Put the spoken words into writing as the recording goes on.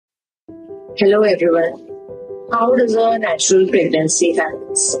Hello everyone. How does a natural pregnancy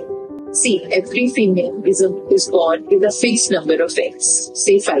happen? See, every female is born with a fixed number of eggs,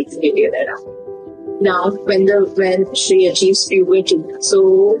 say 5 million around. Now, when she achieves puberty,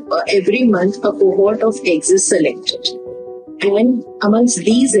 every month a cohort of eggs is selected, and amongst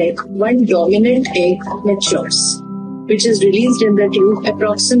these eggs, one dominant egg matures, which is released in the tube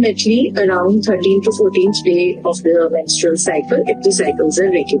approximately around 13th to 14th day of the menstrual cycle, if the cycles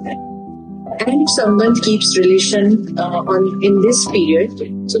are regular. And if someone keeps relation in this period,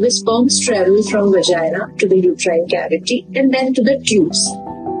 so the sperms travel from vagina to the uterine cavity and then to the tubes.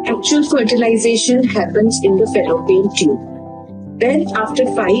 Actual fertilization happens in the fallopian tube. Then after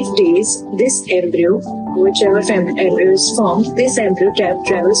 5 days, this embryo, whichever embryo is formed, this embryo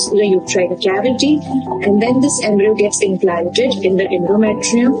travels to the uterine cavity, and then this embryo gets implanted in the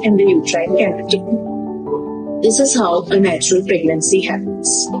endometrium and the uterine cavity. This is how a natural pregnancy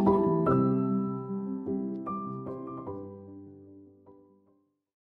happens.